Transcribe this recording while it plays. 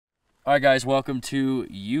All right, guys, welcome to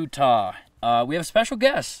Utah. We have a special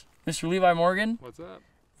guest, Mr. Levi Morgan. What's up?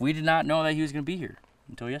 We did not know that he was going to be here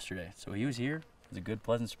until yesterday, so he was here. It was a good,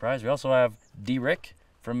 pleasant surprise. We also have D. Rick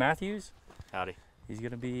from Matthews. Howdy. He's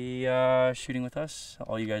going to be shooting with us.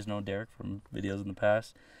 All you guys know Derek from videos in the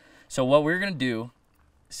past. So what we're going to do,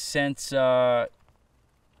 since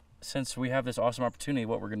we have this awesome opportunity,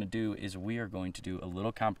 what we're going to do is we are going to do a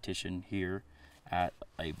little competition here at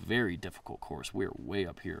a very difficult course. We're way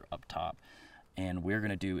up here, up top. And we're going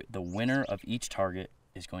to do, the winner of each target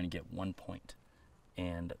is going to get 1 point.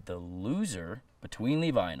 And the loser between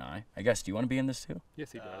Levi and I guess, do you want to be in this too?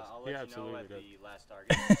 Yes, he does. I'll let you know at the last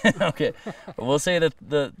target. Okay. We'll say that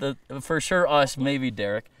the for sure us, maybe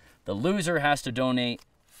Derek, the loser has to donate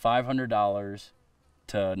 $500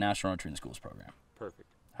 to National Archery in Schools program. Perfect.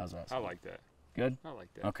 How's that? I like that. Good? I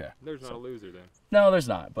like that. Okay. There's not a loser then. No, there's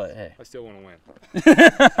not, but hey. I still want to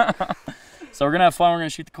win. So we're gonna have fun. We're gonna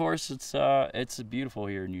shoot the course. It's beautiful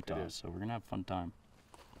here in Utah, so we're gonna have a fun time.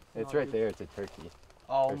 It's right there. It's a turkey.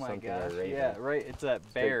 Oh Or my something, gosh. or Yeah, right. It's that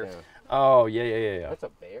bear. Down. Oh yeah. That's a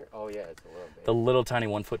bear? Oh yeah, it's a little bear. The little tiny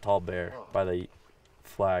 1 foot tall bear by the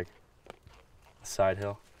flag, side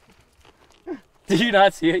hill. Did you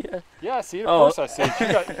not see it yet? Yeah, I see it. Of Oh. course I see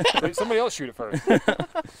it. Wait, somebody else shoot it first.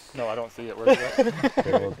 No, I don't see it. Where's it at?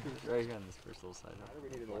 Right here on this first little side. Do we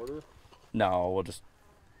need an order? No, we'll just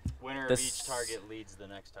Winner This- of each target leads the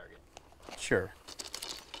next target. sure.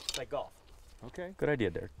 It's like golf. Okay. Good idea,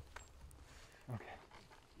 Derek. Okay.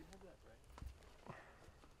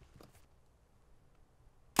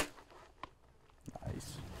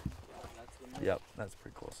 Nice. Yep, that's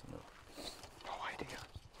pretty close enough. No idea.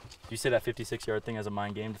 You say that 56-yard thing as a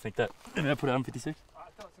mind game to think that? Did I put it on 56? I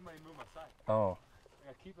thought somebody moved my sight. Oh,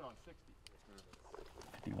 I keep it on 60.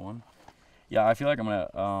 51. Yeah, I feel like I'm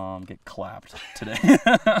gonna get clapped today.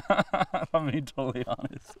 If I'm being totally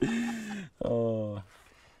honest. Oh,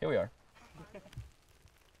 here we are.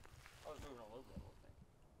 I was moving all over that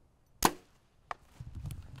whole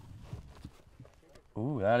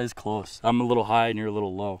thing. Ooh, that is close. I'm a little high and you're a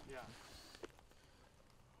little low. Yeah.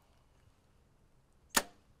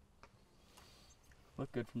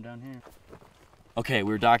 Look good from down here. Okay,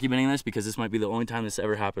 we're documenting this because this might be the only time this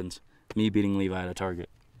ever happens. Me beating Levi at a target.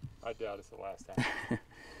 I doubt it's the last time.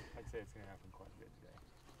 I'd say it's going to happen quite a bit today.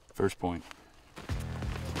 First point.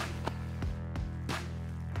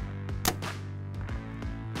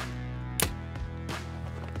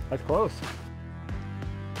 That's close.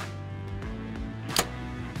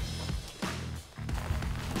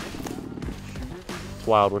 It's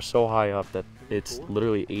wild. We're so high up that it's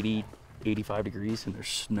literally 80, 85 degrees and there's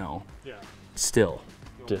snow. Yeah. Still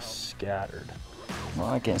just scattered. Well,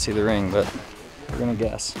 I can't see the ring, but we're gonna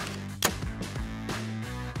guess.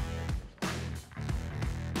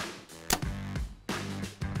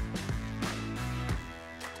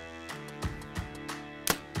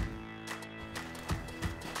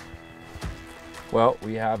 Well,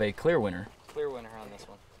 we have a clear winner, Clear winner on this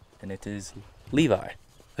one. and it is Levi.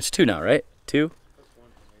 That's 2 now, right? 2?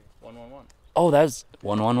 1-1-1. Oh, that's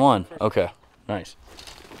 1-1-1. Okay, nice.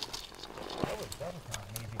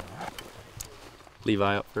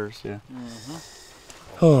 Levi up first, yeah.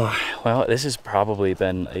 Oh, well, this has probably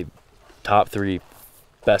been a top 3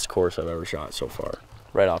 best course I've ever shot so far.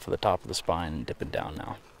 Right off of the top of the spine and dipping down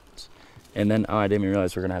now. And then, oh, I didn't even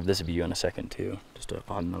realize we're gonna have this view in a second too. Just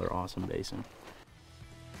another awesome basin.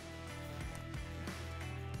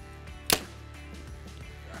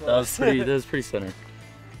 That was pretty center.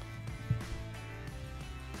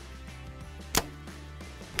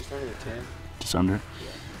 Just under the 10. Just under.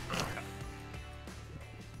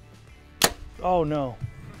 Oh no.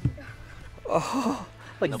 Oh,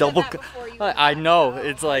 like Said double. that before you- I know.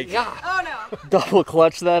 It's like Oh no. double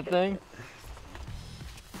clutch that thing.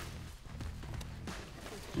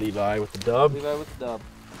 Levi with the dub. Levi with the dub.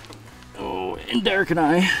 Oh, and Derek and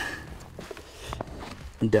I.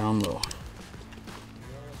 And down low.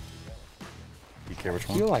 You care which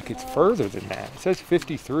I feel one? like it's further than that. It says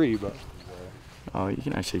 53, but Oh, you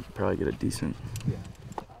can actually probably get a decent.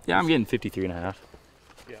 Yeah, I'm getting 53 and a half.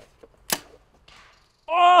 yeah.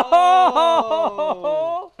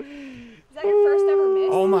 Oh! Is that your first ever miss?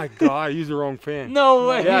 Oh my god, I used the wrong pin. No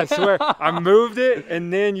way. Yeah, I swear. I moved it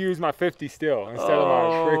and then used my 50 still instead of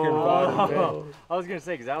my freaking bottom pin. I was gonna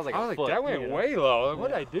say because that was like I a was like, foot, that went you know? way low. What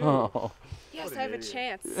did I do? Oh. Yes, What an I have a idiot.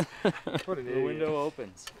 chance. What an The idiot. window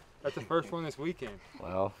opens. That's the first one this weekend.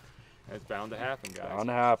 Well, It's bound to happen, guys. bound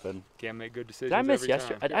to happen. Can't make good decisions Did I miss every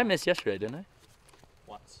yesterday? time. I missed yesterday, didn't I?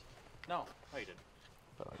 Once. No, you didn't.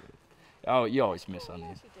 Oh, you always miss on Yes,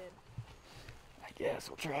 these. you did. I guess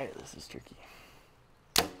we'll try it. This is tricky.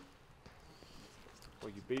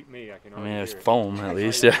 Well, you beat me. I can I already mean, there's hear it. foam at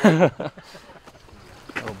least. Yeah.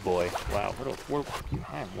 Oh boy. Wow, what you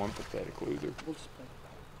have one pathetic loser.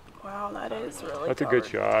 Wow, that is really That's a good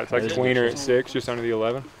shot. It's like That is tweener good at 6, just under the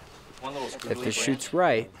 11. If it shoots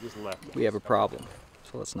right, Just left it. we have a problem.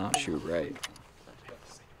 So let's not shoot right.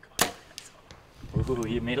 Ooh,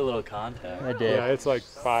 you made a little contact. I Yeah, it's like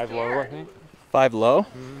 5 low, I think. 5 low?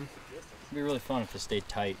 It'd be really fun if it stayed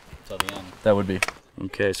tight till the end. That would be.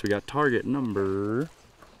 Okay, so we got target number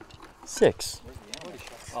 6.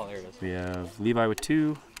 Oh, there it is. We have Levi with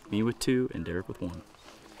 2, me with 2, and Derek with 1.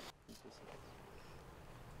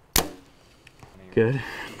 Good.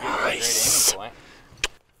 Nice.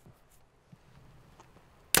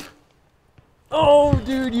 Oh,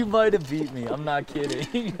 dude, you might have beat me. I'm not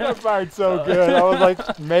kidding. That fired so good. I was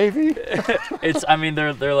like, maybe. It's. I mean,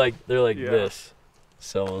 they're like Yeah. this.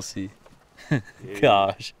 So we'll see. Yeah.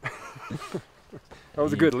 Gosh. That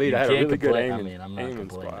was a good lead. You I had a can't really good complain. aim, I mean, I'm not aiming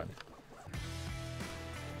complaining. spot.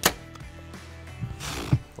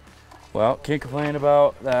 Well, can't complain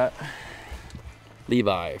about that.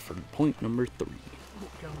 Levi for point number 3.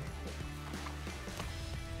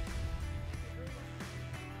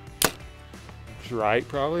 Just right,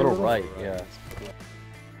 probably. Little right, yeah.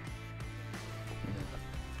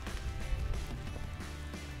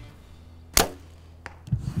 That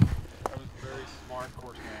was very smart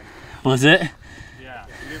courseman. Was it? Yeah,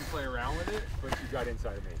 you didn't play around with it, but you got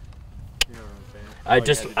inside of me. You know what I'm saying? I All you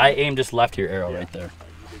just had to I do- aimed just left your arrow Yeah. right there.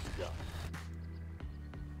 You did your job.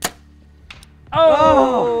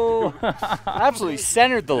 Oh! Absolutely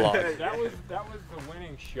centered the log. That was the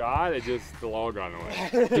winning shot. It just the log got in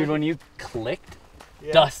the way. Dude, when you clicked,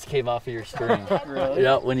 dust came off of your screen. Really?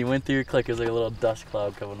 Yeah, when you went through your click, it was like a little dust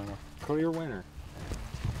cloud coming off. Clear winner.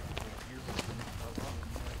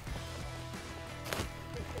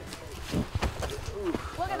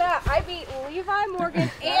 Look at that. I beat Levi, Morgan,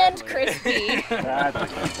 and Christy.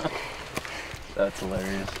 That's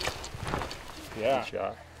hilarious. Yeah. Good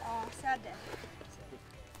shot. Oh, sad day.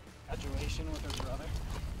 Graduation with her brother.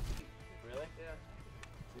 Really?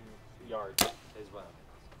 Yeah. Yard as well.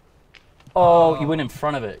 Oh, you went in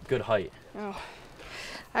front of it. Good height. Oh,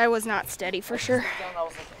 I was not steady for sure. I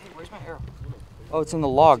was like, hey, where's my arrow? Oh, it's in the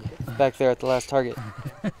log back there at the last target.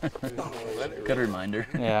 Good reminder.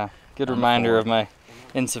 Yeah, good reminder of my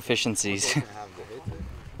insufficiencies. You're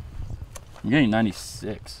getting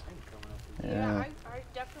 96. Yeah. I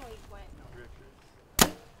definitely went.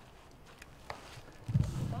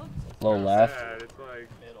 Low left. Sad. It's like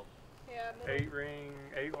Yeah,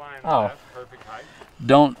 8 lines Oh. left. Perfect height.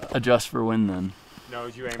 Don't adjust for wind then. No,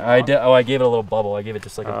 did you aim I off? did. Oh, I gave it a little bubble. I gave it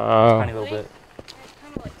just like a tiny little bit. It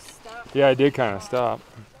kind of like stopped. Yeah, I did kind of stop.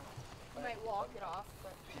 I might walk it off,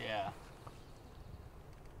 but Yeah.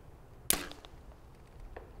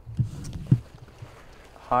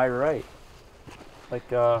 High right. Like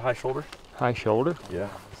high shoulder. High shoulder. Yeah.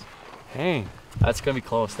 Dang. That's gonna be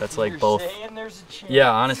close. That's like both. Saying there's a chance.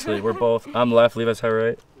 Yeah, honestly, we're both. I'm left. Levi's high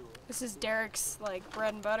right. this is Derek's like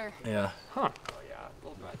bread and butter. Yeah.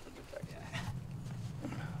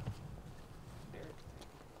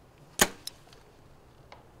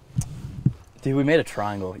 Dude, we made a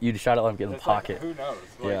triangle. You shot it like in the It's like, pocket. who knows?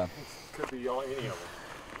 Like, Yeah. it could be all, any of them.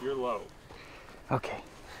 You're low. Okay.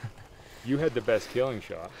 You had the best killing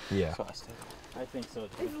shot. Yeah. I think so too.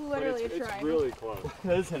 It's literally it's, a it's triangle. really close.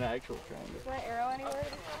 That's an actual triangle. Is my arrow anywhere?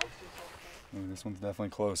 Ooh, this one's definitely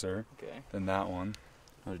closer Okay. than that one.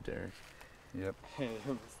 Oh, Derek. Yep.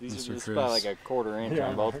 These Mr. are just Cruz. about like a quarter inch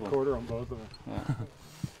on both of them. quarter on both of them. Yeah.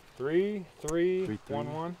 3, 3, 3,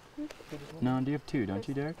 1, 1. No, do you have 2, don't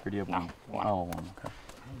you, Derek? Or do you have 1? one. Oh, 1, okay. Oh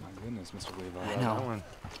my goodness, Mr. Levi. I That know. one.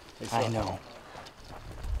 I know.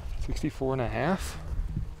 64 and a half.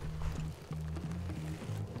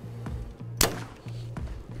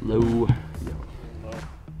 Low.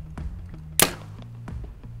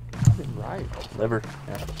 Right. Liver.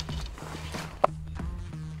 Yeah.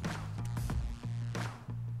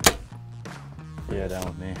 Yeah, down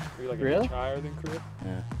with me. Are you like Really? an inch higher than Chris?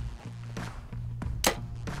 Yeah.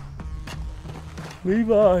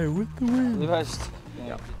 Levi with the win. Levi's.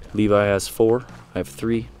 Levi has 4. I have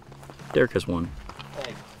 3. Derek has 1.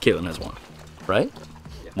 Hey. Caitlin has 1. Right?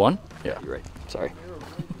 1? Yeah. You're right. Sorry.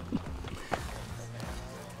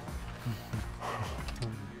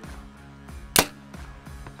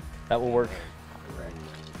 That will work.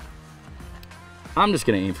 I'm just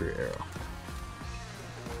gonna aim for your arrow.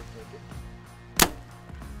 A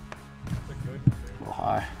little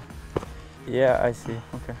high. Yeah, I see.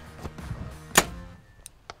 Okay.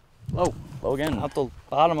 Low. Low again. Out the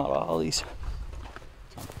bottom out of all these.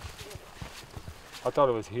 I thought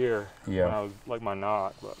it was here. Yeah. When I was like my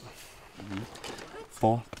knot, but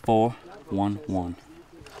 4, 4, 1, 1.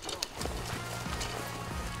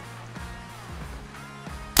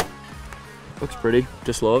 Looks pretty.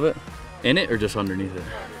 Just low of it? In it or just underneath it?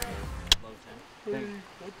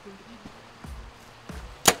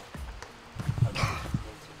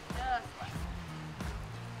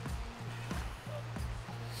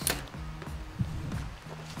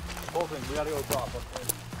 We gotta go drop.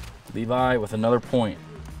 Levi with another point.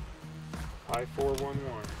 5-4-1-1.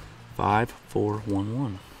 5, 4,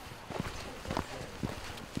 1,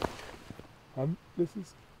 1. This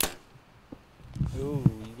is. Ooh,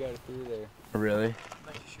 you got it through there. Really?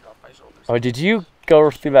 Oh, did you go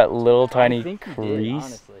through that little tiny I think you crease? did,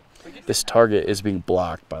 honestly. This target is being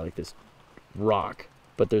blocked by like this rock,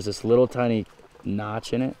 but there's this little tiny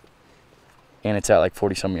notch in it, and it's at like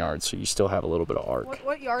 40 some yards, so you still have a little bit of arc.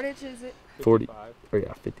 What yardage is it? 40, 55. or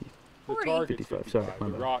yeah, 50. The 40. target's 55, 55. sorry, my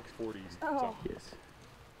The bad. rock's 40. Oh. Yes.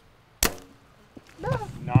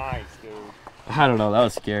 Nice, dude. I don't know, that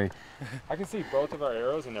was scary. I can see both of our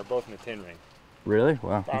arrows, and they're both in the 10 ring. Really?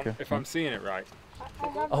 Wow. Okay. If I'm seeing it right. I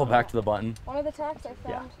have Oh, back to the button. one of the tacks I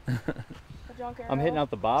found. A junk arrow. I'm hitting out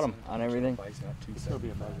the bottom on everything. This will be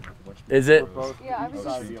a measurement. Is it? We're both Yeah, I was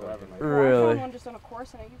inside just. the 11. I Really? found one just on a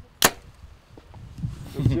course and I used it.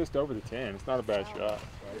 It's just over the 10. It's not a bad shot.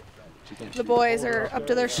 The boys are up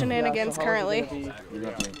to their shenanigans currently.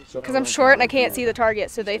 Because I'm short and I can't see the target,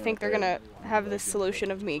 so they think they're gonna have this solution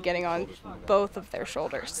of me getting on both of their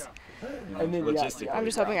shoulders. I'm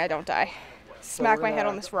just hoping I don't die. Smack my head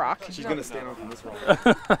on this rock. She's gonna stand up on this rock.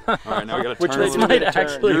 All right, now we gotta turn. This might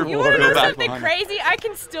actually You want to know Go back something behind. crazy? I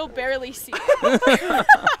can still barely see.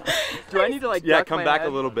 Do I need to like Yeah, duck come my back head?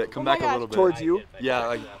 a little bit. Come Oh my back a gosh. little bit. Towards you? Yeah,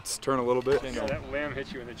 like just turn a little bit. So that limb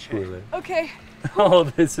hits you in the chin. Okay, Oh,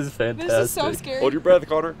 this is fantastic. this is so scary. Hold your breath,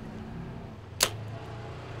 Connor.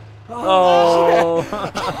 Oh.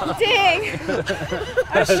 Dang!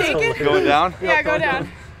 I'm shaking. Going down. Yeah, go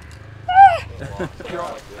down.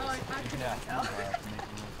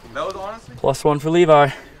 That was honestly. +1 for Levi.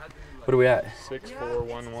 What are we at?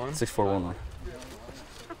 6-4-1-1. 6, 4, 1, 1.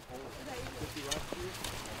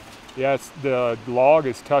 Yeah, the log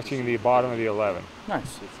is touching the bottom of the 11.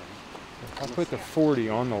 Nice. I put the 40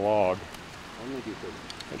 on the log.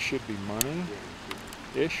 That should be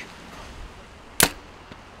money-ish. A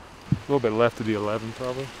little bit left of the 11,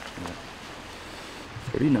 probably.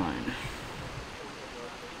 39.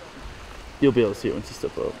 You'll be able to see it once you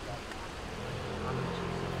step up.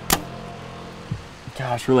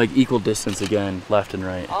 Gosh, we're like equal distance again, left and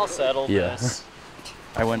right. I'll settle Yeah. this.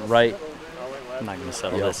 I went right. I'm not gonna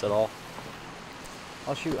settle Yep. this at all.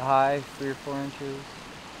 I'll shoot high, 3 or 4 inches.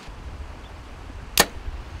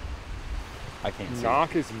 I can't see.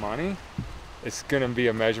 Knock is money. It's going to be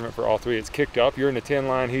a measurement for all three. It's kicked up. You're in the 10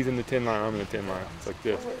 line. He's in the 10 line. I'm in the 10 line. It's like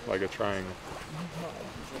this, like a triangle.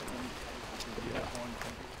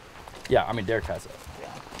 Yeah, I mean Derek has it.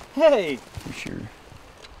 Hey! For sure.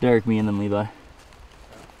 Derek, me, and then Levi.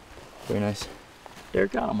 Very nice.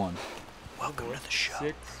 Derek got him one. Welcome to the show.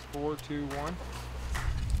 6, 4, 2, 1.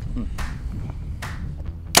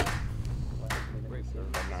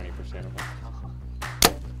 About 90% of them.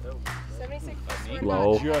 76.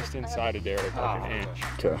 Low. Just inside of Derek, like an inch.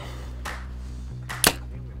 Okay.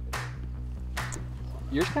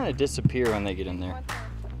 Yours kind of disappear when they get in there.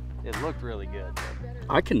 It looked really good.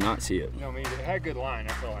 I cannot see it. No, I mean, it had good line.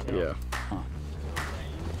 That's all I know. Yeah. Huh.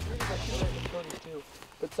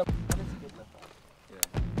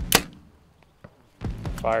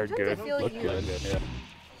 Fired good. I feel like Look you good. Yeah.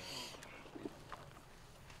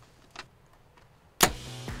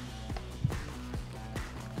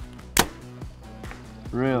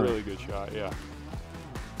 Really? Really good shot, yeah.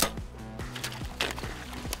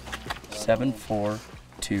 7, 4,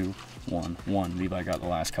 2, 1, 1. Levi got the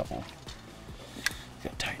last couple.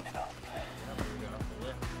 Gotta tighten it up.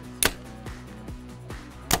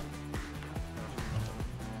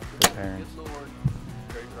 Preparing.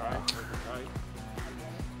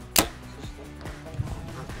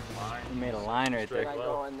 You made a line right there.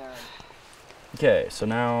 Okay, so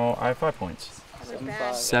now I have 5 points.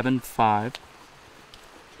 7, 5,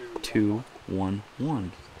 2, 1,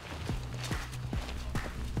 1.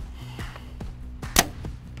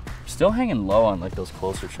 Still hanging low on like those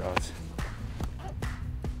closer shots.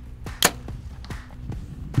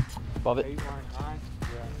 Above it. 8 line high.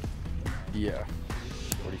 Yeah.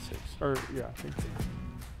 46. Or, yeah, I think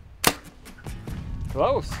so.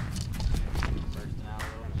 Close.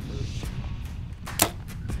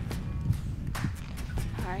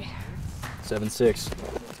 Hi. 7, 6.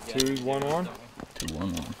 2, 1, 1. 2,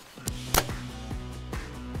 1, 1.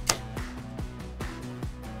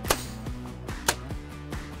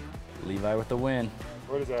 Levi with the win.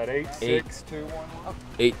 What is that? 8, 6, 2, 1,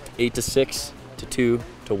 1? 8 to 6 to 2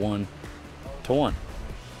 to 1 to 1.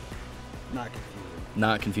 Not confusing.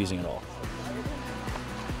 Not confusing at all.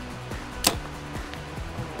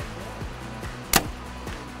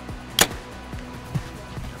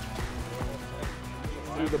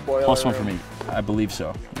 Through the boiler. Plus 1 for me. I believe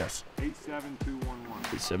so. Yes. 8, 7, 2, 1, 1.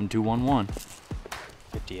 8, 7, 2, 1, 1.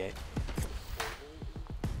 58.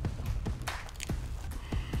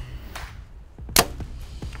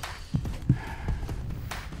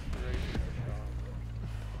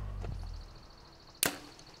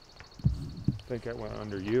 I think that went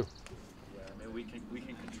under you. Yeah, I mean, we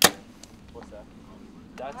can control. What's that?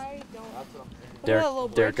 That's, I don't. that's what I'm saying. Look at that little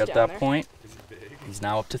Derek bridge at down that there. point. He's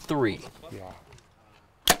now up to 3.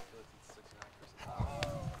 Yeah.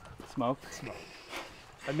 Smoke.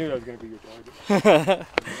 I knew that was going to be your target.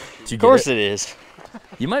 Did you Of course get it is.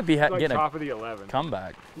 You might be Like getting a top of the 11.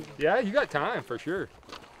 comeback. Yeah, you got time for sure.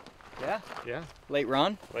 Yeah. Yeah, Late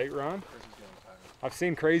run. late run. I've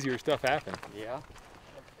seen crazier stuff happen. Yeah.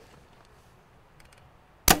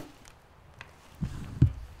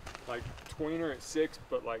 Like tweener at 6,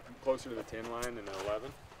 but like closer to the 10 line than an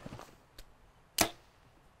 11.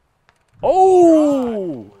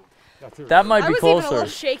 Oh! That's a That might I be was even a closer. little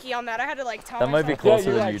shaky on that. I had to like tell That might be myself. closer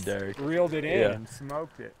you than like you, Derek. reeled it in Yeah. and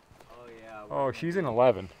smoked it. Oh, yeah. Oh, she's an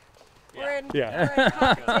 11. We're in, Yeah. we're in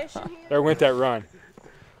competition here. There went that run.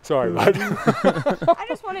 Sorry, bud. I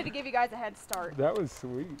just wanted to give you guys a head start. That was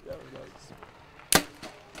sweet. That was nice.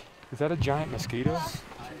 Is that a giant mosquito?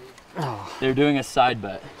 They're doing a side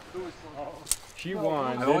bet. She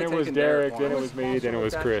won. I've Then only it was taken Derek Derek, then it once. was me, then it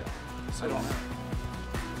was Chris. I don't know.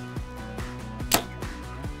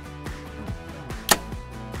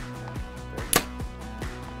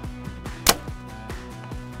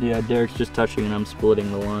 Yeah, Derek's just touching and I'm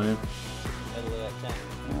splitting the line.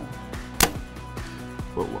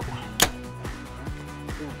 Whoa, whoa.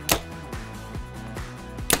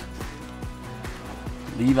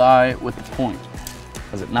 Levi with the point.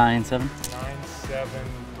 Was it 9-7? 9, 7,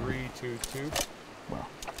 3, 2, 2. Wow.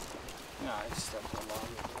 No, I just stepped on long.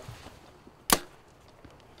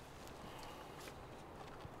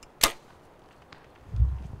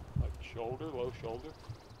 Like shoulder, low shoulder.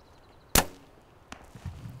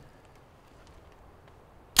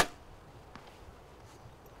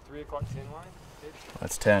 Three o'clock 10 line?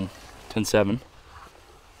 That's 10. 10-7. You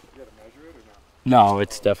gotta measure it or not? No,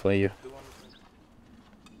 it's definitely you.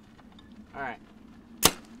 All right.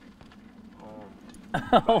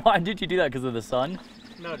 Why did you do that? Because of the sun?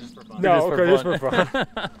 No, just for fun. No, Just for okay, just for fun.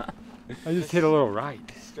 I just hit a little right.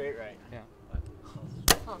 Straight right.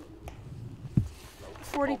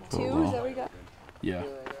 42, is that what you got? Yeah.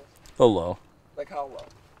 Oh, low. Like how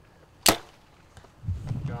low?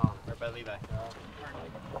 Draw. Right by Levi.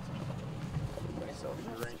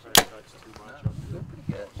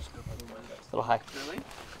 A little high. Really?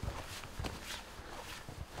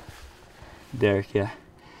 Derek, yeah.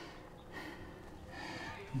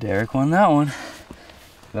 Derek won that one.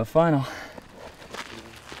 The final.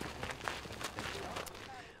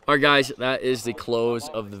 All right, guys, that is the close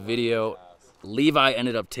of the video. Levi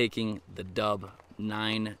ended up taking the dub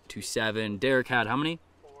 9-7. Derek had how many?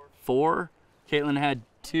 4. Caitlin had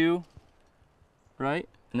 2, right?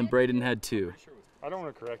 And then Braden had 2. I don't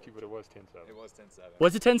want to correct you, but it was 10-7. It was 10-7.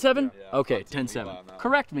 Was it 10-7? Yeah, Okay, up to Levi 10-7. on that one.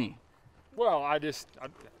 Correct me. Well,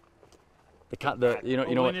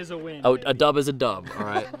 You know what? is a win. Oh, a dub is a dub. All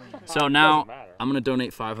right. So now doesn't matter. I'm gonna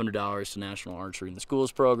donate $500 to National Archery in the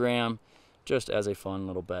Schools program, just as a fun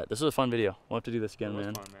little bet. This was a fun video. We'll have to do this again, It was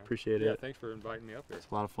man. fun, man. Appreciate Yeah, it. thanks for inviting me up there. It's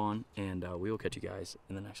a lot of fun, and we will catch you guys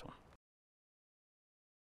in the next one.